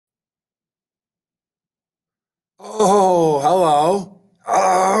Oh, hello.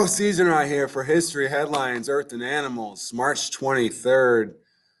 Oh, Caesar and I here for History Headlines, Earth and Animals, March 23rd,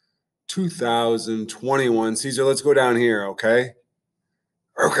 2021. Caesar, let's go down here, okay?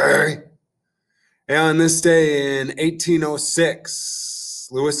 Okay. And on this day in 1806,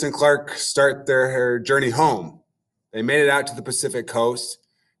 Lewis and Clark start their journey home. They made it out to the Pacific coast.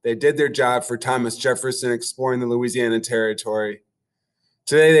 They did their job for Thomas Jefferson exploring the Louisiana Territory.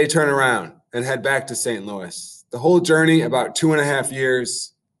 Today they turn around and head back to St. Louis. The whole journey, about 2.5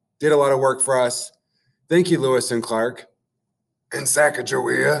 years, did a lot of work for us. Thank you, Lewis and Clark. And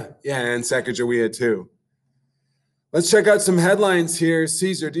Sacagawea. Yeah, and Sacagawea too. Let's check out some headlines here.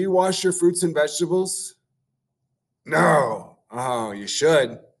 Caesar, do you wash your fruits and vegetables? No. Oh, you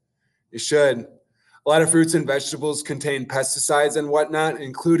should. You should. A lot of fruits and vegetables contain pesticides and whatnot,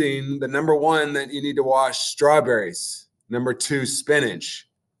 including the number one that you need to wash, strawberries. Number two, spinach.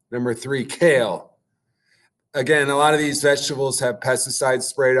 Number three, kale. Again, a lot of these vegetables have pesticides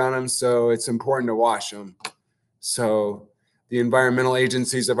sprayed on them, so it's important to wash them. So the environmental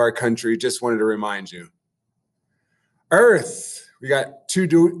agencies of our country just wanted to remind you. Earth, we got two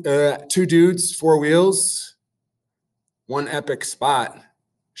dudes, four wheels, one epic spot.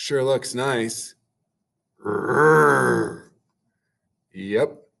 Sure looks nice.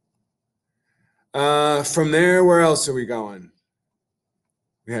 Yep. From there, where else are we going?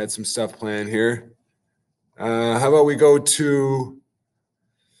 We had some stuff planned here. How about we go to,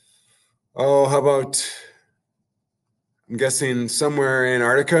 I'm guessing somewhere in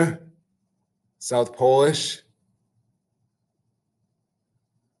Antarctica, South Polish.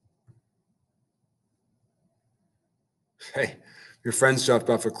 Hey, your friends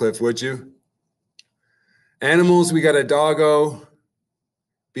jumped off a cliff, would you? Animals, we got a doggo,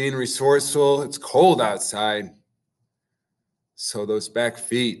 being resourceful. It's cold outside. So those back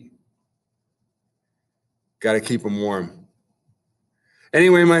feet, got to keep them warm.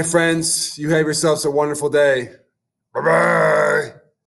 Anyway, my friends, you have yourselves a wonderful day. Bye-bye.